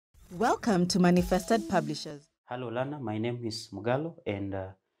Welcome to Manifested Publishers. Hello Lana, my name is Mugalo and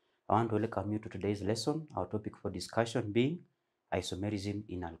I want to welcome you to today's lesson. Our topic for discussion being isomerism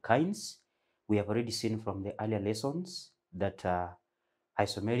in alkynes. We have already seen from the earlier lessons that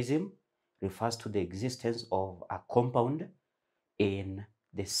isomerism refers to the existence of a compound in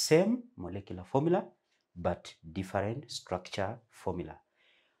the same molecular formula but different structure formula.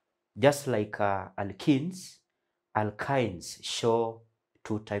 Just like alkenes, alkynes show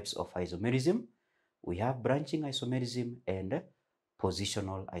two types of isomerism. We have branching isomerism and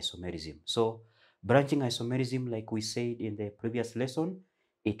positional isomerism. So branching isomerism, like we said in the previous lesson,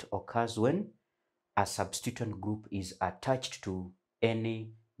 it occurs when a substituent group is attached to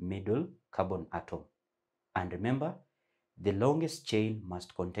any middle carbon atom. And remember, the longest chain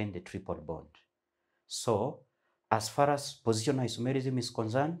must contain the triple bond. So as far as positional isomerism is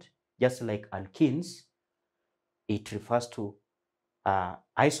concerned, just like alkenes, it refers to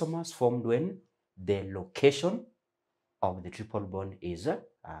isomers formed when the location of the triple bond is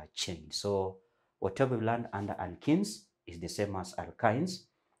changed. So whatever we learned under alkenes is the same as alkynes.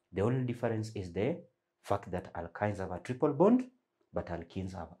 The only difference is the fact that alkynes have a triple bond, but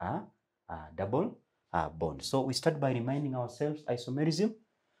alkenes have a double bond. So we start by reminding ourselves isomerism.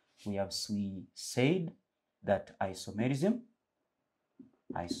 We said that isomerism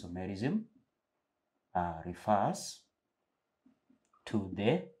refers to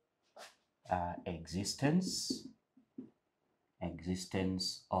the existence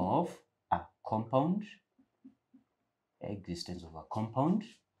of a compound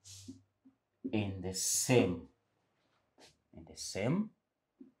in the same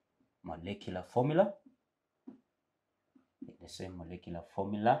molecular formula,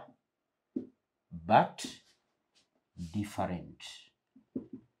 but different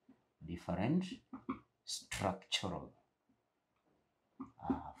structural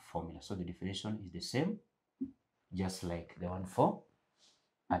formula. So the definition is the same, just like the one for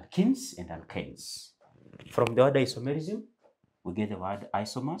alkenes and alkynes. From the word isomerism, we get the word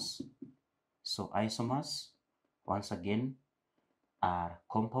isomers. So isomers, once again, are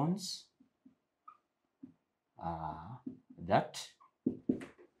compounds that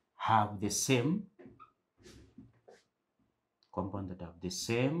have the same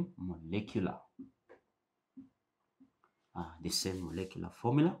molecular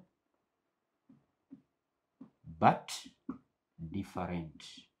formula, but different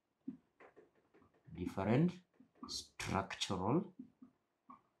structural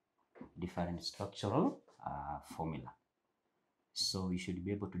formula. So you should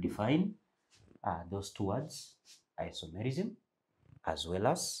be able to define those two words, isomerism as well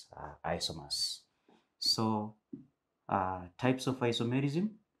as isomers. So types of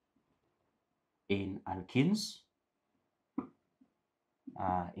isomerism in alkenes.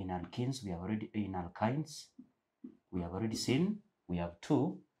 In alkenes, in alkynes, we have already seen we have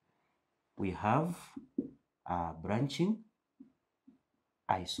two. We have branching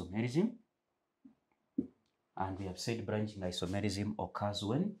isomerism, and we have said branching isomerism occurs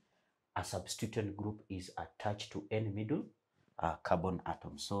when a substituent group is attached to any middle carbon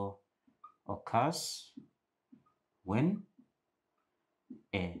atom. So occurs when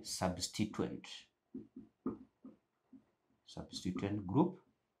a substituent group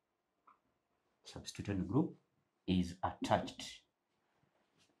is attached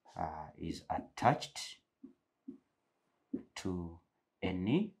to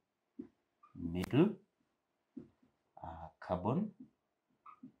any middle carbon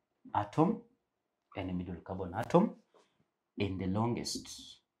atom, in the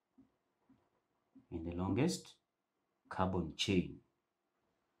longest carbon chain.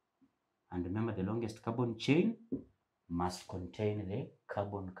 And remember, the longest carbon chain must contain the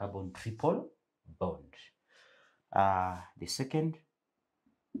carbon-carbon triple bond. The second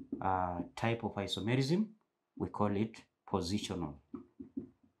type of isomerism, we call it positional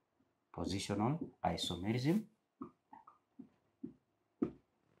isomerism.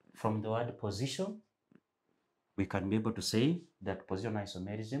 From the word position, we can be able to say that positional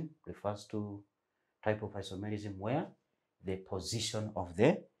isomerism refers to type of isomerism where the position of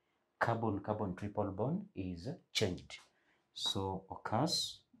the carbon-carbon triple bond is changed. So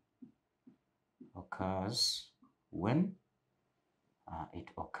occurs when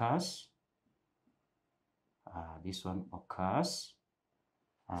this one occurs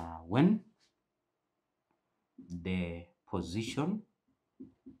when the position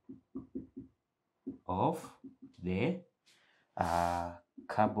of the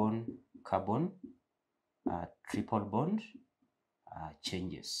carbon-carbon triple bond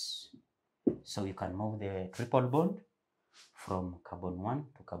changes. So you can move the triple bond from carbon 1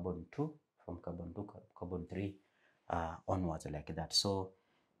 to carbon 2, from carbon 2 to carbon 3 onwards, like that. So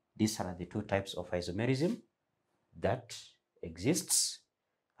these are the two types of isomerism that exists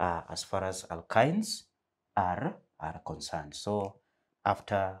as far as alkynes are concerned. So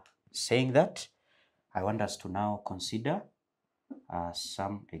after saying that, I want us to now consider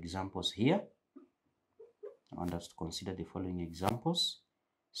some examples here. I want us to consider the following examples.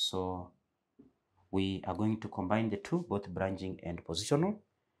 So we are going to combine the two, both branching and positional.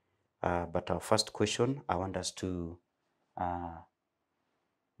 But our first question, I want us to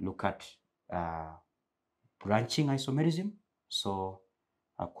look at branching isomerism. So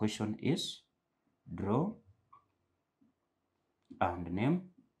our question is, draw and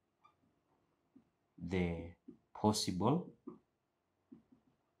name the possible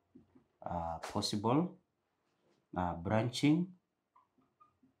branching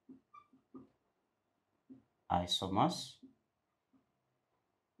isomers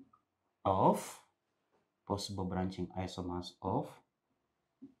of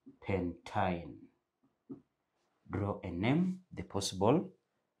pentane. Draw and name the possible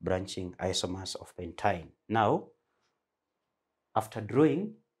branching isomers of pentane. Now, after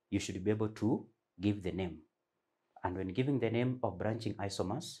drawing, you should be able to give the name. And when giving the name of branching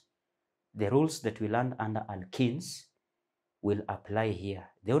isomers, the rules that we learned under alkenes will apply here.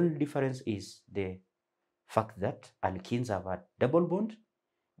 The only difference is the fact that alkenes have a double bond,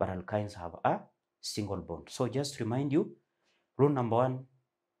 but alkynes have a single bond. So just remind you, rule number 1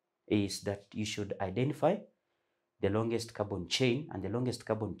 is that you should identify the longest carbon chain, and the longest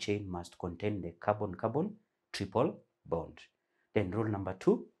carbon chain must contain the carbon-carbon triple bond. Then rule number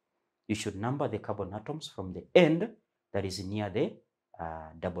 2, you should number the carbon atoms from the end that is near the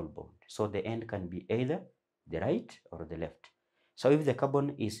double bond. So the end can be either the right or the left. So if the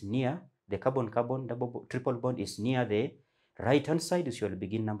carbon is near, the carbon-carbon triple bond is near the right-hand side, you shall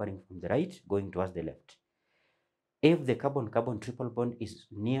begin numbering from the right, going towards the left. If the carbon-carbon triple bond is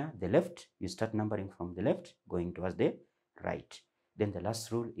near the left, you start numbering from the left, going towards the right. Then the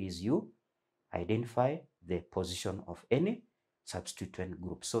last rule is you identify the position of any substituent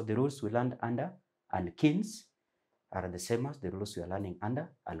group. So the rules we learned under alkenes are the same as the rules we are learning under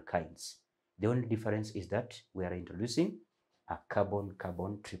alkynes. The only difference is that we are introducing a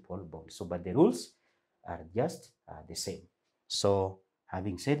carbon-carbon triple bond. So, but the rules are just the same. So,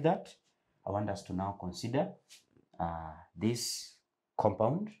 having said that, I want us to now consider this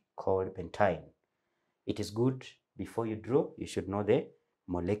compound called pentane. It is good, before you draw, you should know the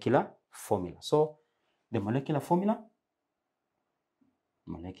molecular formula. So, the molecular formula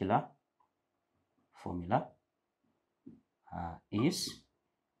is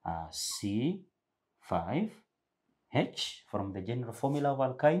C5H from the general formula of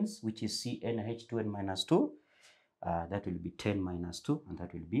alkynes, which is CnH2n minus 2. That will be 10 minus 2, and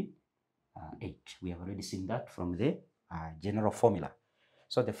that will be 8. We have already seen that from the general formula.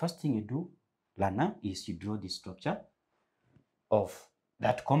 So the first thing you do, learner, is you draw the structure of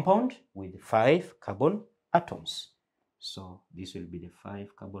that compound with 5 carbon atoms. So this will be the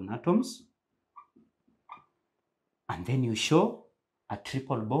 5 carbon atoms. And then you show a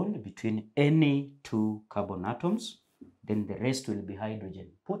triple bond between any 2 carbon atoms. Then the rest will be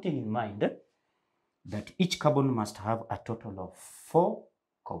hydrogen. Putting in mind that each carbon must have a total of 4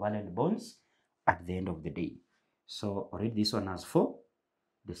 covalent bonds at the end of the day. So already this one has 4.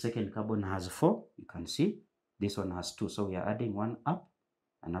 The second carbon has 4. You can see this one has 2. So we are adding one up,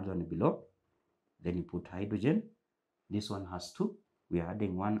 another one below. Then you put hydrogen. This one has 2. We are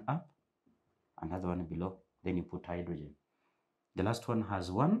adding one up, another one below. Then you put hydrogen. The last one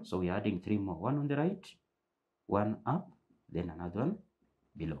has 1. So we are adding 3 more. One on the right, one up, then another one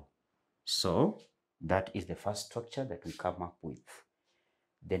below. So that is the first structure that we come up with.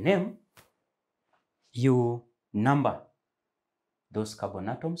 The name, you number those carbon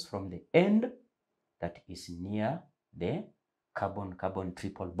atoms from the end that is near the carbon-carbon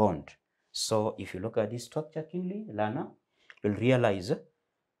triple bond. So if you look at this structure keenly, learner, you'll realize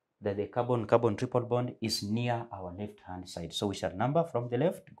that the carbon-carbon triple bond is near our left-hand side. So we shall number from the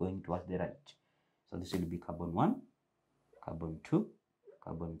left going towards the right. So this will be carbon 1, carbon 2,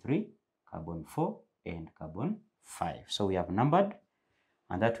 carbon 3, carbon 4, and carbon 5. So we have numbered,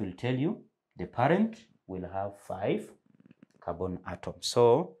 and that will tell you the parent will have 5 carbon atoms.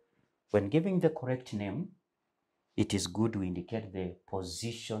 So when giving the correct name, it is good to indicate the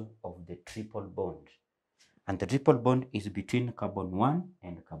position of the triple bond. And the triple bond is between carbon 1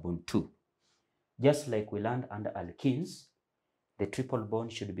 and carbon 2. Just like we learned under alkenes, the triple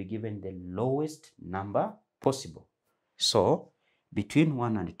bond should be given the lowest number possible. So between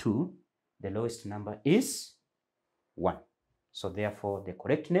 1 and 2, the lowest number is 1. So therefore, the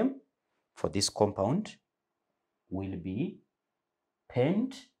correct name for this compound will be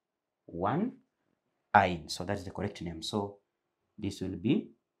pent-1-ine. So that's the correct name. So this will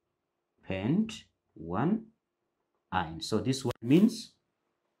be pent-1-ine. So this one means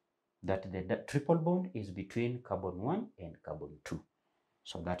that the triple bond is between carbon 1 and carbon 2.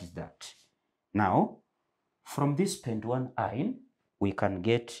 So that is that. Now, from this pent-1-ine, we can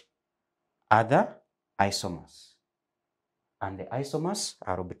get other isomers. And the isomers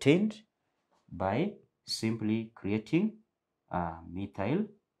are obtained by simply creating methyl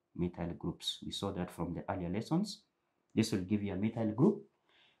groups. We saw that from the earlier lessons. This will give you a methyl group,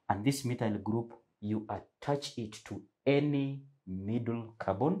 and this methyl group, you attach it to any middle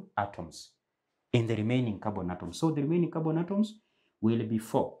carbon atoms in the remaining carbon atoms. So the remaining carbon atoms will be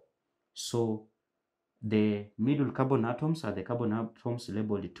 4. So the middle carbon atoms are the carbon atoms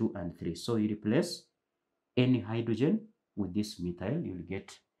labeled 2 and 3. So you replace any hydrogen with this methyl, you'll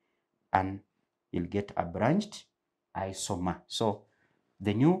get a branched isomer. So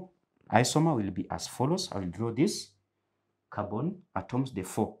the new isomer will be as follows. I will draw these carbon atoms, the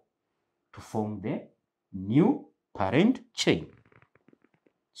 4, to form the new parent chain.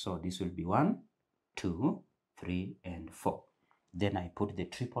 So this will be 1, 2, 3, and 4. Then I put the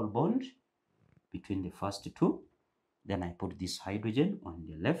triple bond between the first two. Then I put this hydrogen on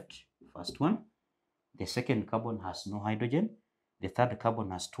the left, first one. The second carbon has no hydrogen. The third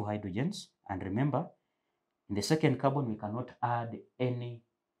carbon has 2 hydrogens. And remember, in the second carbon, we cannot add any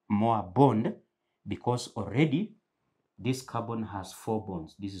more bond because already this carbon has 4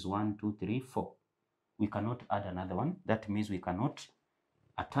 bonds. This is 1, 2, 3, 4. We cannot add another one. That means we cannot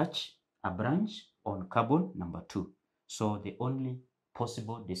attach a branch on carbon number 2. So the only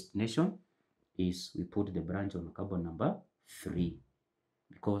possible destination is we put the branch on carbon number 3,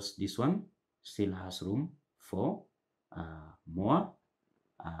 because this one still has room for more.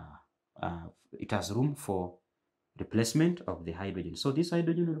 It has room for replacement of the hydrogen. So this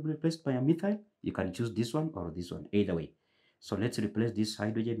hydrogen will be replaced by a methyl. You can choose this one or this one, either way. So let's replace this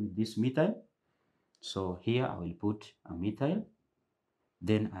hydrogen with this methyl. So here I will put a methyl.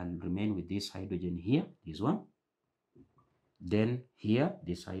 Then I'll remain with this hydrogen here, this one. Then here,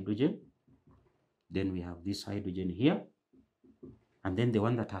 this hydrogen. Then we have this hydrogen here. And then the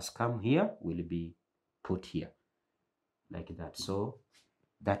one that has come here will be put here, like that. So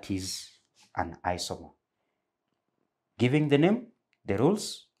that is an isomer. Giving the name, the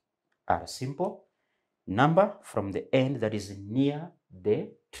rules are simple. Number from the end that is near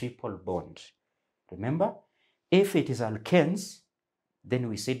the triple bond. Remember, if it is alkanes, then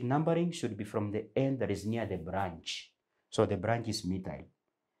we said numbering should be from the end that is near the branch. So the branch is methyl.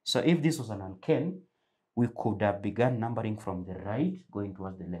 So if this was an alkane, we could have begun numbering from the right going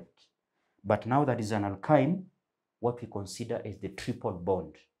towards the left. But now that is an alkyne, what we consider is the triple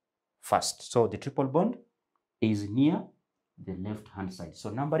bond first. So the triple bond is near the left-hand side.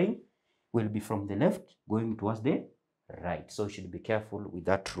 So numbering will be from the left going towards the right. So you should be careful with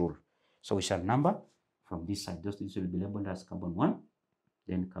that rule. So we shall number from this side. Those things will be labeled as carbon 1,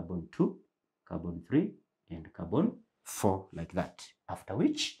 then carbon 2, carbon 3, and carbon 4, like that. After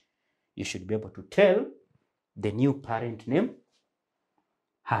which, you should be able to tell the new parent name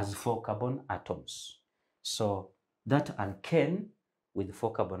has 4 carbon atoms. So that alkane with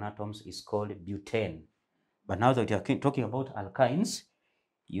 4 carbon atoms is called butane. But now that you are talking about alkynes,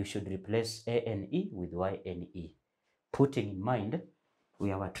 you should replace ANE with YNE, putting in mind we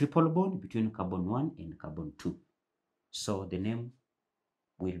have a triple bond between carbon 1 and carbon 2. So the name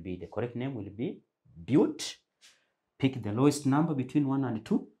will be, the correct name will be but. Pick the lowest number between 1 and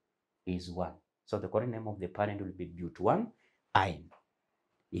 2 is 1. So the correct name of the parent will be but1-ine.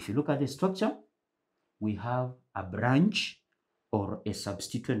 If you look at the structure, we have a branch or a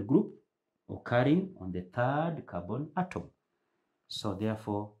substituent group occurring on the 3rd carbon atom. So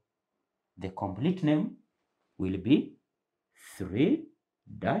therefore, the complete name will be 3-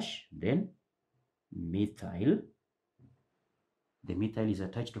 then methyl. The methyl is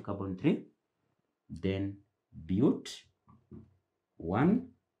attached to carbon 3, then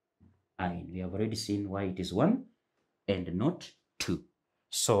but1-ine. We have already seen why it is 1 and not 2.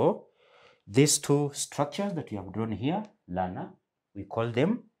 So these 2 structures that we have drawn here, Lana, we call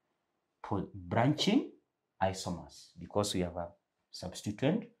them branching isomers because we have a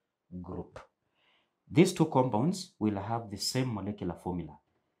substituent group. These 2 compounds will have the same molecular formula.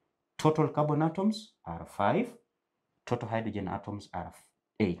 Total carbon atoms are 5. Total hydrogen atoms are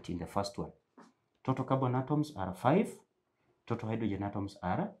 8 in the first one. Total carbon atoms are 5. Total hydrogen atoms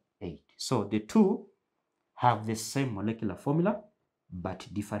are 8. So the 2 have the same molecular formula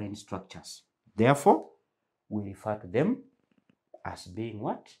but different structures. Therefore, we refer to them as being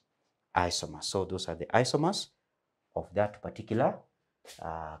what? Isomers. So those are the isomers of that particular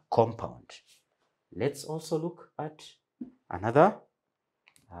compound. Let's also look at another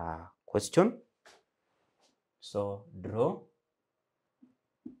question. So draw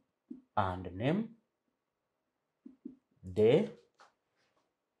and name the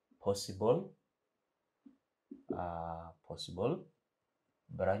possible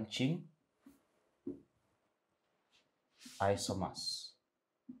branching isomers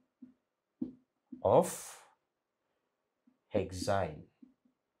of hexyne.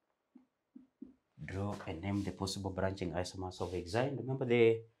 Draw and name the possible branching isomers of hexyne. Remember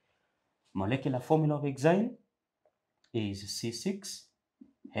the molecular formula of hexyne is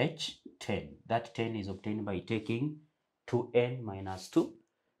C6H10. That 10 is obtained by taking 2n minus 2,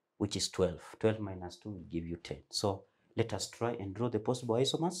 which is 12. 12 minus 2 will give you 10. So let us try and draw the possible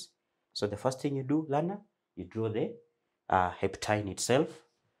isomers. So the first thing you do, learner, you draw the heptine itself.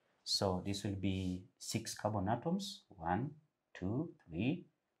 So this will be 6 carbon atoms, 1, 2, 3,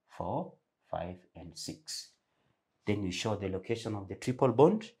 4, 5, and 6. Then you show the location of the triple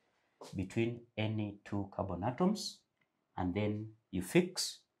bond between any 2 carbon atoms, and then you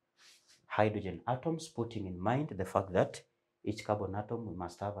fix hydrogen atoms, putting in mind the fact that each carbon atom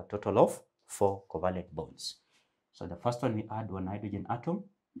must have a total of 4 covalent bonds. So the first one, we add 1 hydrogen atom.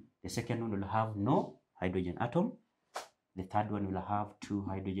 The second one will have no hydrogen atom. The third one will have 2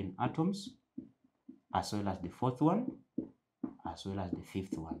 hydrogen atoms, as well as the fourth one, as well as the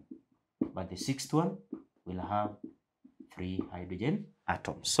fifth one. But the sixth one will have 3 hydrogen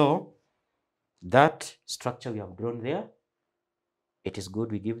atoms. So that structure we have drawn there, it is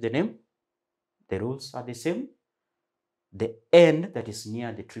good we give the name. The rules are the same. The end that is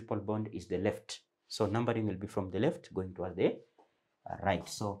near the triple bond is the left. So numbering will be from the left going towards the right.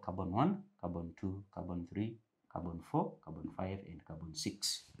 So carbon 1, carbon 2, carbon 3, carbon 4, carbon 5, and carbon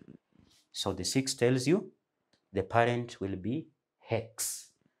 6. So the 6 tells you the parent will be hex.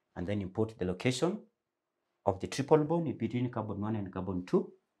 And then you put the location of the triple bond between carbon 1 and carbon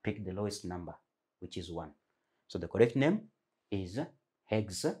 2. Pick the lowest number, which is 1. So the correct name is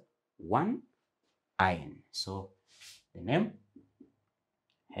hex 1 ion. So the name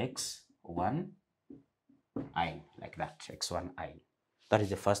hex 1 ion, like that, hex 1 ion. That is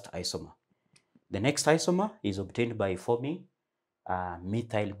the first isomer. The next isomer is obtained by forming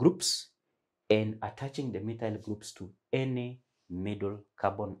methyl groups and attaching the methyl groups to any middle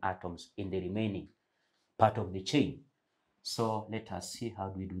carbon atoms in the remaining part of the chain. So let us see how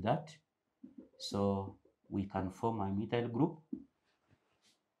do we do that. So we can form a methyl group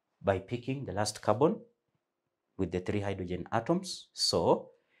by picking the last carbon with the 3 hydrogen atoms.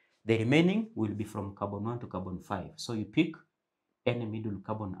 So the remaining will be from carbon 1 to carbon 5. So you pick any middle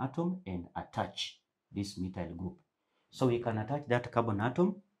carbon atom and attach this methyl group. So we can attach that carbon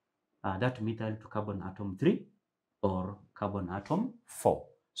atom, that methyl to carbon atom 3 or carbon atom 4.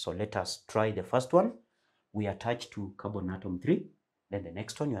 So let us try the first one. We attach to carbon atom 3. Then the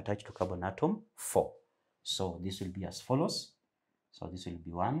next one you attach to carbon atom 4. So this will be as follows. So this will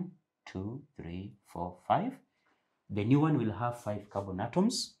be 1, 2, 3, 4, 5. The new one will have 5 carbon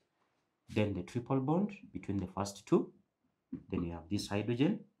atoms. Then the triple bond between the first 2. Then you have this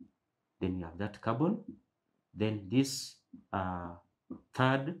hydrogen. Then you have that carbon. Then this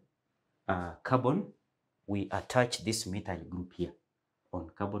third carbon, we attach this methyl group here on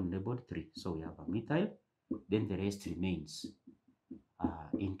carbon labeled 3. So we have a methyl. Then the rest remains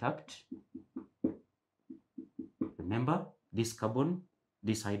intact. Remember, this carbon,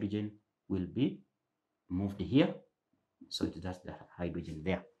 this hydrogen will be moved here. So it does the hydrogen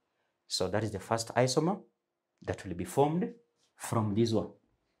there. So that is the first isomer that will be formed from this one.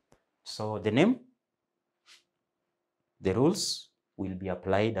 So the name, the rules will be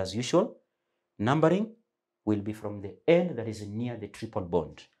applied as usual. Numbering will be from the end that is near the triple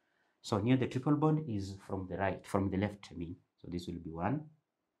bond. So near the triple bond is from the right, from the left, I mean. So this will be 1,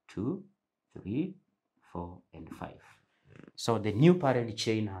 2, 3, 4, and 5. So the new parent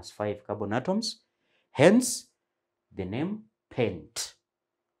chain has 5 carbon atoms. Hence, the name pent.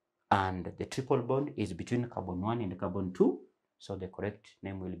 And the triple bond is between carbon 1 and carbon 2. So the correct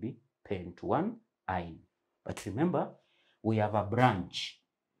name will be pent 1 ion. But remember, we have a branch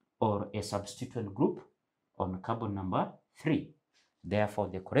or a substituent group on carbon number 3. Therefore,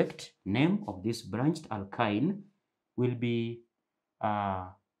 the correct name of this branched alkyne will be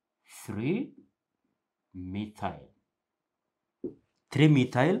 3-methyl.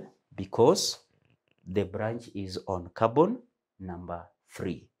 3-methyl because the branch is on carbon number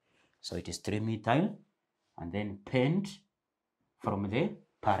 3. So it is 3-methyl, and then pent from the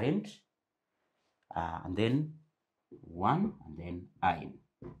parent, and then 1 and then ine.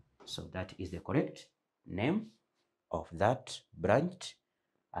 So that is the correct name of that branched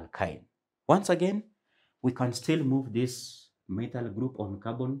alkyne. Once again, we can still move this methyl group on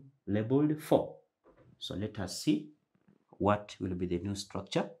carbon labeled 4. So let us see what will be the new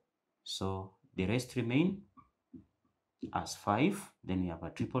structure. So the rest remain as 5. Then we have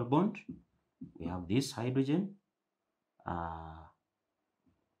a triple bond. We have this hydrogen.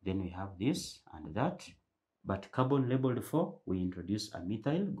 Then we have this and that. But carbon labeled 4, we introduce a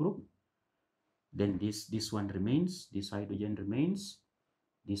methyl group. Then this one remains. This hydrogen remains.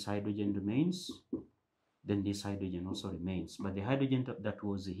 This hydrogen remains. Then this hydrogen also remains. But the hydrogen that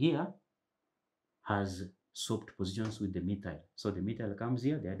was here has swapped positions with the methyl. So the methyl comes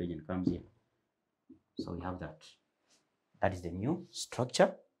here, the hydrogen comes here. So we have that. That is the new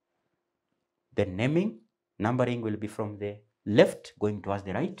structure. The naming, numbering will be from the left going towards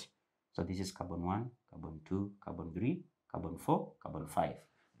the right. So this is carbon 1, carbon 2, carbon 3, carbon 4, carbon 5,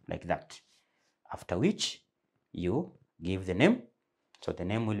 like that. After which you give the name. So the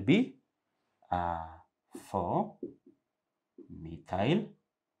name will be 4-methyl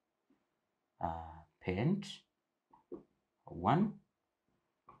pent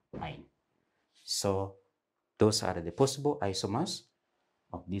 1-ine. So those are the possible isomers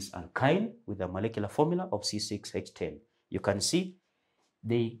of this alkyne with a molecular formula of C6H10. You can see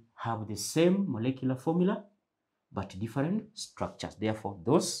they have the same molecular formula but different structures. Therefore,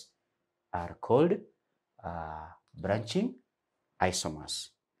 those are called branching isomers.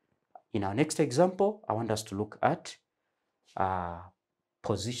 In our next example, I want us to look at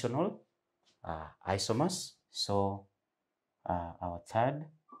positional isomers. So our third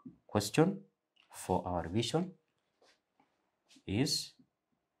question for our revision is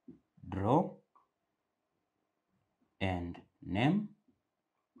draw and name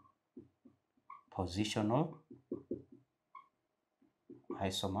positional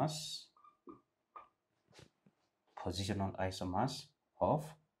isomers of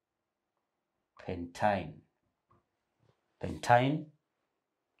pentine. Pentine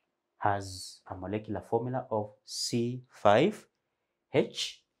has a molecular formula of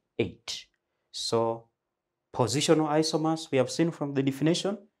C5H8. So positional isomers, we have seen from the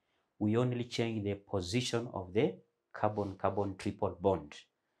definition, we only change the position of the carbon-carbon triple bond.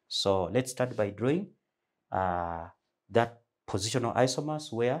 So let's start by drawing that positional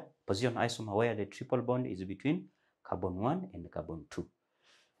isomers where the triple bond is between carbon 1 and carbon 2.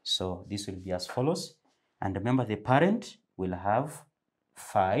 So this will be as follows. And remember, the parent will have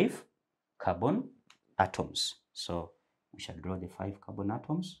 5 carbon atoms. So we shall draw the 5 carbon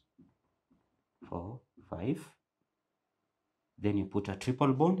atoms. 4, 5. Then you put a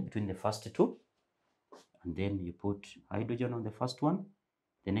triple bond between the first two. And then you put hydrogen on the first one.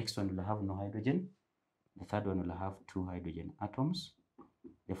 The next one will have no hydrogen. The third one will have 2 hydrogen atoms.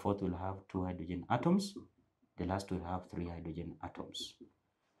 The fourth will have 2 hydrogen atoms. The last will have 3 hydrogen atoms.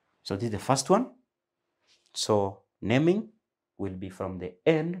 So this is the first one. So naming will be from the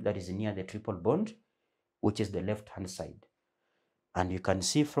end that is near the triple bond, which is the left-hand side. And you can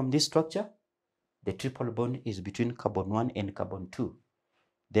see from this structure, the triple bond is between carbon 1 and carbon 2.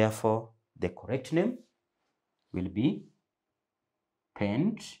 Therefore, the correct name will be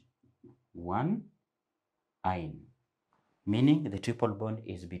pent 1-ine, meaning the triple bond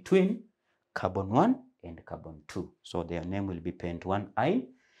is between carbon 1 and carbon 2. So their name will be pent 1-ine.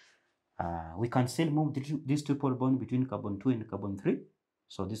 We can still move this triple bond between carbon 2 and carbon 3.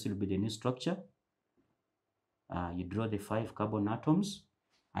 So this will be the new structure. You draw the 5 carbon atoms,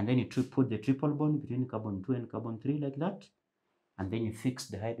 and then you put the triple bond between carbon 2 and carbon 3 like that. And then you fix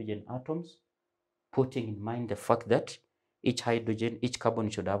the hydrogen atoms, putting in mind the fact that each carbon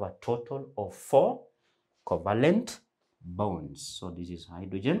should have a total of 4 covalent bonds. So this is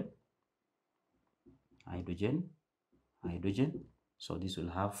hydrogen, hydrogen, hydrogen. So this will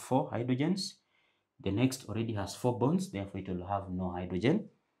have 4 hydrogens. The next already has 4 bonds, therefore it will have no hydrogen.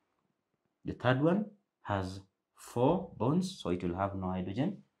 The third one has 4 bonds, so it will have no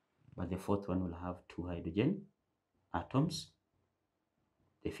hydrogen. But the fourth one will have 2 hydrogen atoms.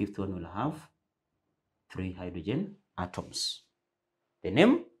 The fifth one will have 3 hydrogen atoms. The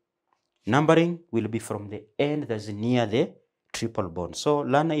numbering will be from the end that's near the triple bond. So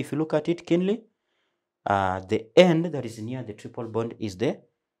learner, if you look at it keenly, the end that is near the triple bond is the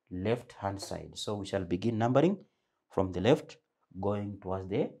left hand side. So we shall begin numbering from the left going towards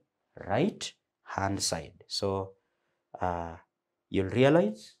the right hand side. So you'll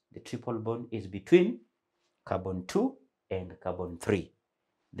realize the triple bond is between carbon 2 and carbon 3.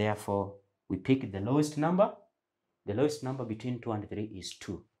 Therefore, we pick the lowest number. The lowest number between 2 and 3 is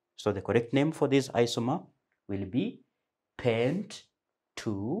 2. So the correct name for this isomer will be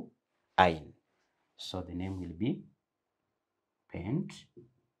pent-2-ine. So the name will be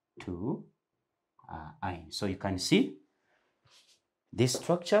pent-2-ine. So you can see this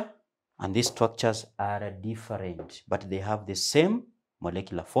structure and these structures are different, but they have the same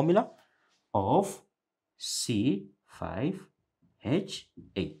molecular formula of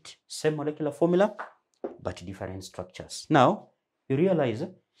C5H8. Same molecular formula, but different structures. Now, you realize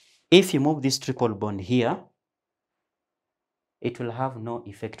if you move this triple bond here, it will have no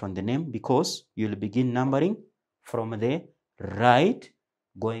effect on the name because you'll begin numbering from the right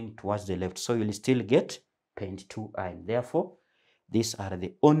going towards the left. So you'll still get pent-2-ine. Therefore, these are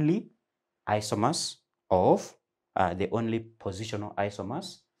the only isomers of, the only positional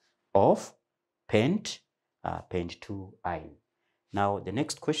isomers of pent-2-ine. Now, the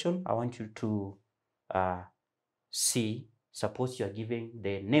next question I want you to see, suppose you are giving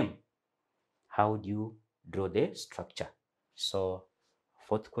the name. How do you draw the structure? So,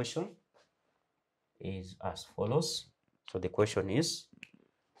 fourth question is as follows. So the question is,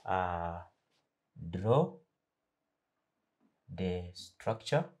 draw the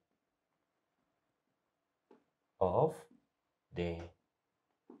structure of the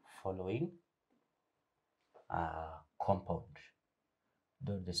following compound.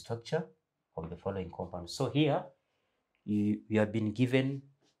 Draw the structure of the following compound. So here, you have been given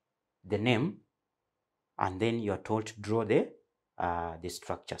the name, and then you are told to draw the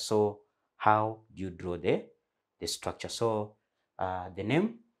structure. So how do you draw the structure? So the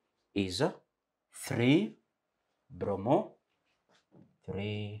name is 3-bromo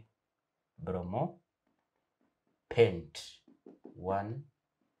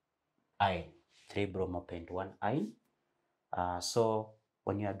pent-1-ine. 3-bromo pent-1-ine. So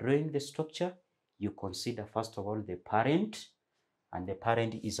when you are drawing the structure, you consider first of all the parent, and the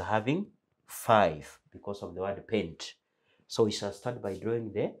parent is having 5 because of the word pent. So we shall start by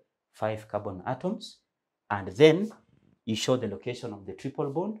drawing the 5 carbon atoms, and then you show the location of the triple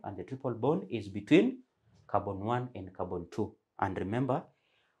bond, and the triple bond is between carbon 1 and carbon 2. And remember,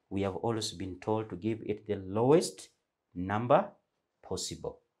 we have always been told to give it the lowest number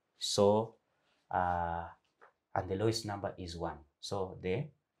possible. So, and the lowest number is 1. So the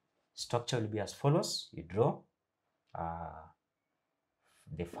structure will be as follows. You draw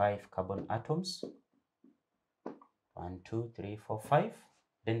the 5 carbon atoms, 1, 2, 3, 4, 5.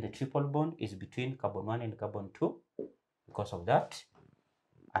 Then the triple bond is between carbon 1 and carbon 2 because of that.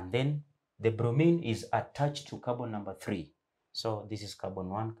 And then the bromine is attached to carbon number 3. So this is carbon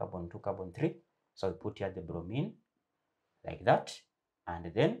 1, carbon 2, carbon 3. So we put here the bromine like that.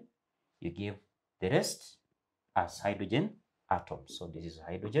 And then you give the rest as hydrogen atoms. So this is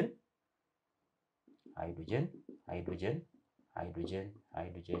hydrogen, hydrogen, hydrogen, hydrogen,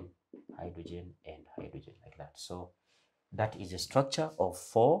 hydrogen, hydrogen, and hydrogen, like that. So that is the structure of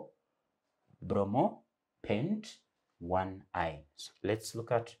 4-bromo pent-1-ine. So let's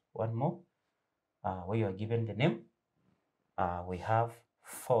look at one more where you are given the name. We have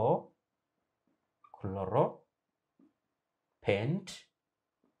 4-chloro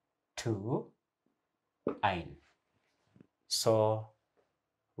pent-2-ine. So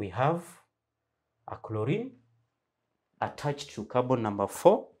we have a chlorine attached to carbon number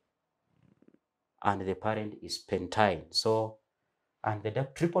 4, and the parent is pentyne. So, and the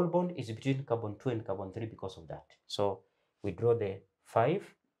triple bond is between carbon 2 and carbon 3 because of that. So we draw the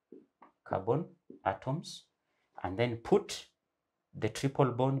 5 carbon atoms, and then put the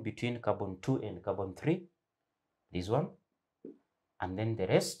triple bond between carbon 2 and carbon 3, this one, and then the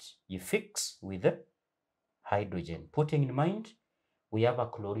rest you fix with the hydrogen. Putting in mind, we have a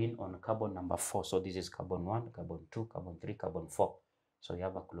chlorine on carbon number 4. So this is carbon 1, carbon 2, carbon 3, carbon 4. So you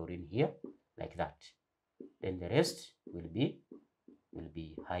have a chlorine here like that. Then the rest will be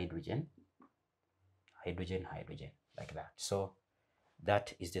hydrogen, hydrogen, hydrogen, like that. So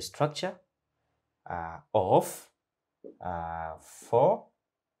that is the structure of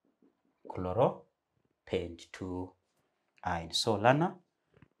 4-chloro pent-2-ine. So learner,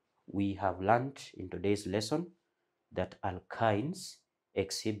 we have learned in today's lesson that alkynes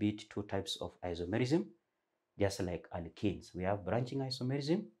exhibit 2 types of isomerism, just like alkenes. We have branching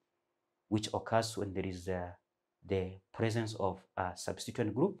isomerism, which occurs when there is the presence of a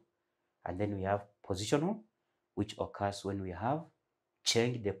substituent group, and then we have positional, which occurs when we have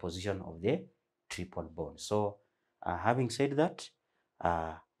changed the position of the triple bond. So having said that,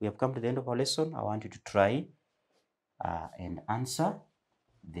 we have come to the end of our lesson. I want you to try and answer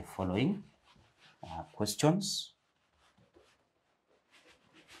the following questions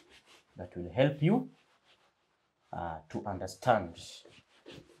that will help you to understand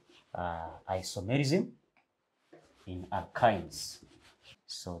isomerism in alkynes.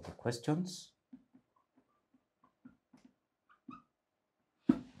 So the questions.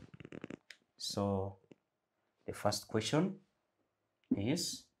 So the first question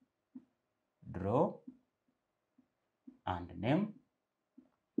is draw and name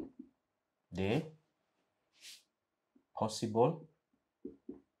the possible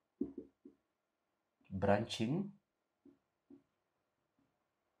branching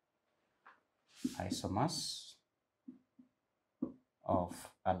isomers of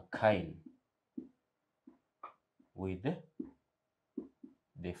alkyne with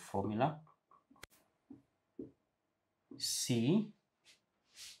the formula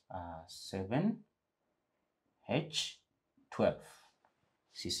C7H12.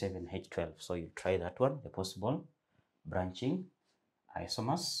 C7H12. So you try that one, the possible branching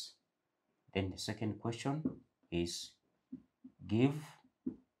isomers. Then the second question is give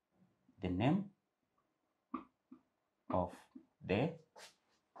the name of the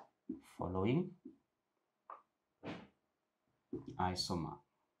following isomer.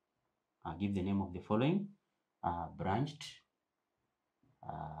 Give the name of the following branched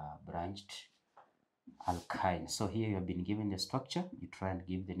alkyne. So here you have been given the structure. You try and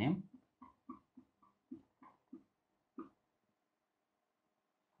give the name.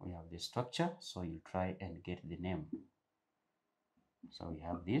 We have the structure, so you try and get the name. So we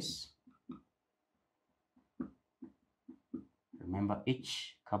have this. Remember,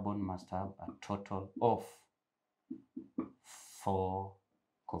 each carbon must have a total of 4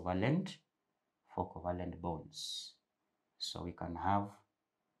 covalent bonds. So we can have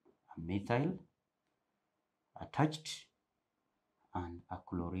a methyl attached and a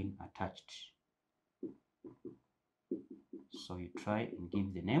chlorine attached. So you try and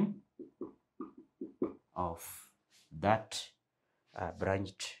give the name of that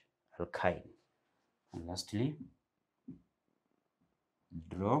branched alkyne. And lastly,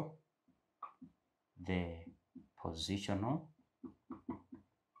 draw the positional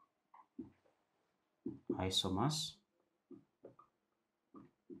isomers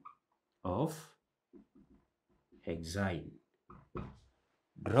of hexane.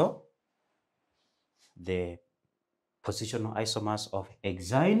 Draw the positional isomers of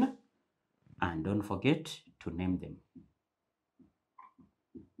hexane and don't forget to name them.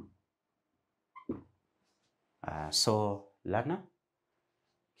 So learner,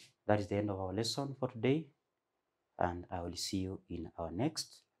 that is the end of our lesson for today, and I will see you in our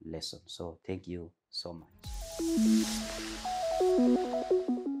next lesson. So thank you so much.